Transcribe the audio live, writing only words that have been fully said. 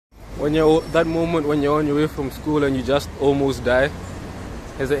When you're that moment when you're on your way from school and you just almost die.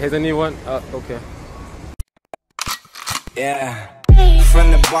 Has anyone? Okay. Yeah. From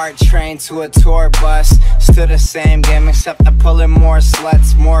the BART train to a tour bus, still the same game except I'm pulling more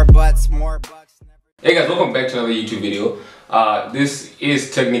sluts, more butts, more bucks. Hey guys, welcome back to another YouTube video. This is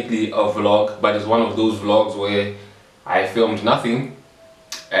technically a vlog, but it's one of those vlogs where I filmed nothing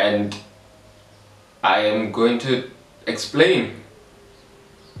and I am going to explain.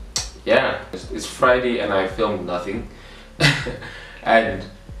 Yeah, it's Friday and I filmed nothing. And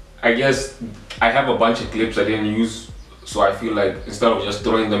I guess I have a bunch of clips I didn't use, so I feel like instead of just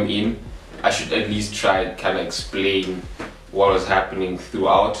throwing them in, I should at least try and kind of explain what was happening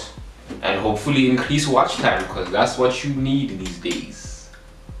throughout and hopefully increase watch time, because that's what you need these days.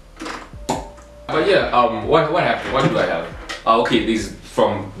 But yeah, what happened? What do I have? Okay, this is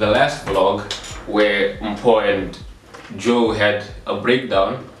from the last vlog where Mpo and Joe had a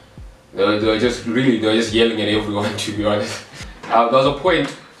breakdown. They were just yelling at everyone, to be honest. There was a point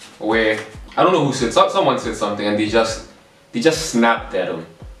where I don't know who said, someone said something and they just snapped at him.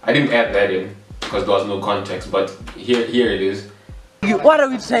 I didn't add that in because there was no context, but here it is. What are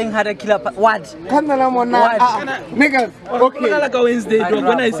we saying? How to kill up? What? Niggas, okay. Like a Wednesday, dog,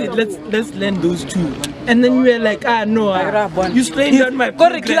 when I said let's learn those two, and then you were like, no, you strained on my.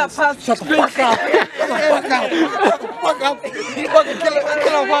 Got to kill up fast. Shut the fuck up. Shut the fuck up.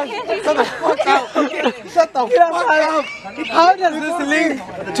 How does this link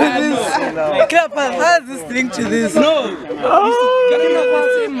to this? Kill up fast. How does this link to this? No. Getting up the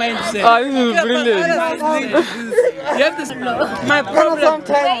same mindset. This is brilliant. You have this. My problem.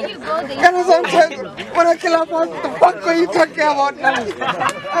 Where you go, they Sometimes when I kill up fast, what the fuck are you talking about?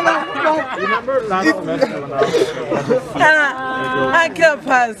 Remember last semester when I kill up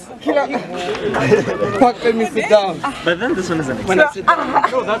fast. Fuck, let me sit down. But then this one is an No,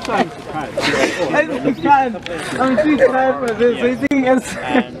 that's why I'm surprised. I'm too tired for this. Anything else?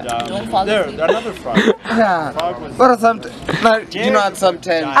 And there another frog. Yeah. But sometimes, you know,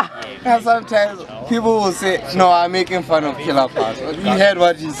 sometimes people will say, no, I'm making fun of Killer Pass. You heard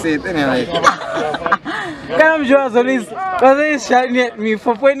what you said, anyway. Come Joe's always shouting at me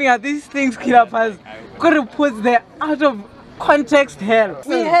for pointing out these things Killer Pass could have put there out of context hell.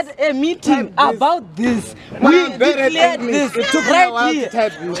 We had a meeting about this. We declared this right here.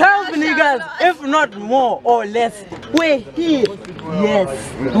 12 niggas, if not more or less. We're here. Yes.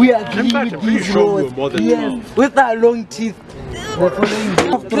 We agree with these roads. Yes. With our long teeth.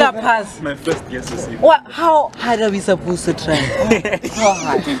 Killer Pass. My first guess is what? How hard are we supposed to try? How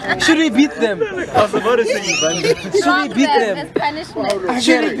hard? Should we beat them? I was about to say Should we beat them? as punishment.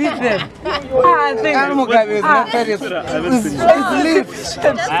 Should we beat them? I think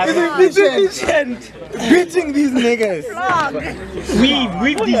it's beating these niggas.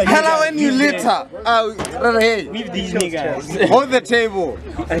 with these Hello, when you litter. Hey, with these niggas. hold the table.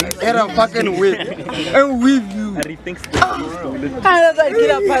 Get a fucking whip and with you. Another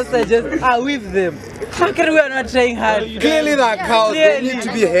Killer Pastor just with them. How can we are not trying hard? Clearly the cows need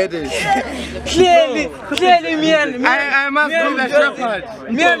to be headed. Clearly me and I must be the shepherd.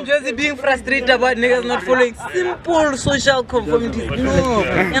 Me and Josie being frustrated about niggas not following simple social conformities. No,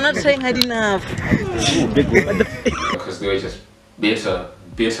 you're not trying hard enough. Because they were just better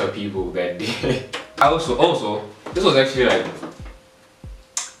people that day. I also, this was actually like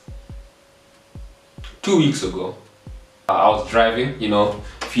 2 weeks ago. I was driving, you know,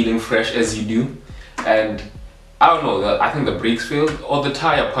 feeling fresh as you do, and I don't know, I think the brakes failed or the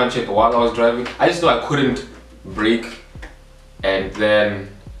tire punctured while I was driving. I just know I couldn't brake, and then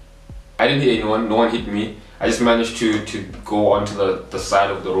I didn't hit anyone, no one hit me. I just managed to go onto the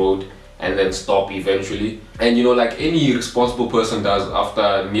side of the road and then stop eventually. And you know, like any responsible person does after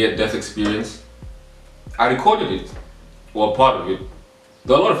a near-death experience, I recorded it, well, part of it.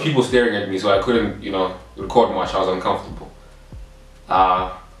 There were a lot of people staring at me, so I couldn't, you know, record much. I was uncomfortable.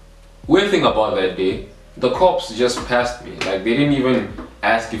 Weird thing about that day, the cops just passed me. Like, they didn't even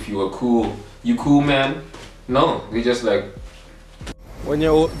ask if you were cool. You cool, man? No, they just like... When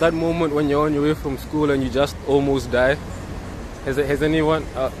you're that moment when you're on your way from school and you just almost die. Has anyone?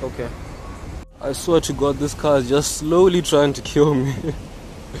 Okay. I swear to God, this car is just slowly trying to kill me.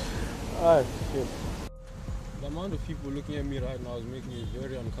 Ah, shit. The amount of people looking at me right now is making me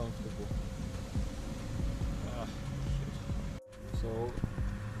very uncomfortable. Ah, shit. So,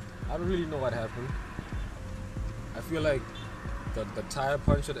 I don't really know what happened. I feel like the tire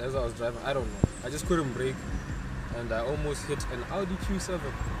punctured as I was driving. I don't know. I just couldn't brake, and I almost hit an Audi Q7,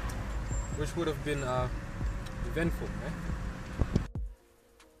 which would have been eventful. Eh?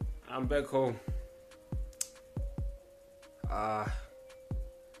 I'm back home.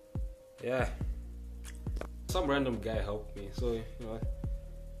 yeah, some random guy helped me. So you know,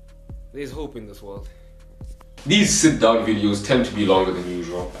 there's hope in this world. These sit-down videos tend to be longer than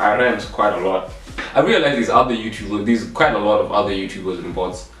usual. I rant quite a lot. I realize there's quite a lot of other YouTubers and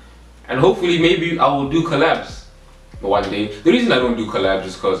bots, and hopefully maybe I will do collabs one day. The reason I don't do collabs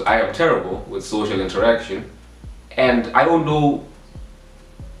is because I am terrible with social interaction, and I don't know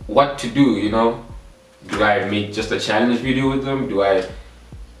what to do. You know, do I make just a challenge video with them? Do I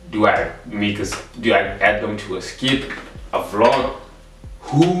add them to a skit, a vlog?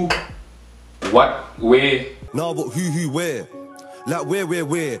 Who, what, where? Nah, but who, where? Like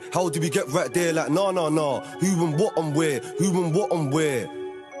where? How do we get right there? Like nah. Who and what and where? Who and what and where?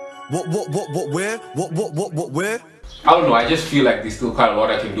 What, where? What, where? I don't know, I just feel like there's still quite a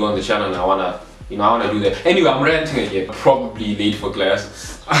lot I can do on the channel and I wanna do that. Anyway, I'm ranting again, probably late for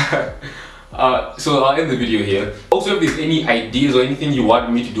class. So I'll end the video here. Also, if there's any ideas or anything you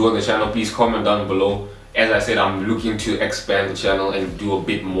want me to do on the channel, please comment down below. As I said, I'm looking to expand the channel and do a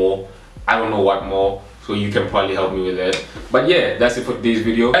bit more. I don't know what more, so you can probably help me with that. But yeah, that's it for today's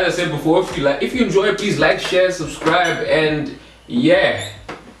video. As I said before, if you enjoy, please like, share, subscribe, and yeah,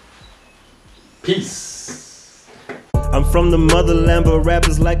 peace. I'm from the motherland, but rap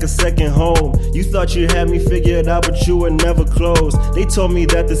is like a second home. You thought you had me figured out, but you were never close. They told me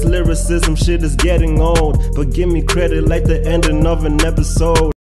that this lyricism shit is getting old, but give me credit like the ending of an episode.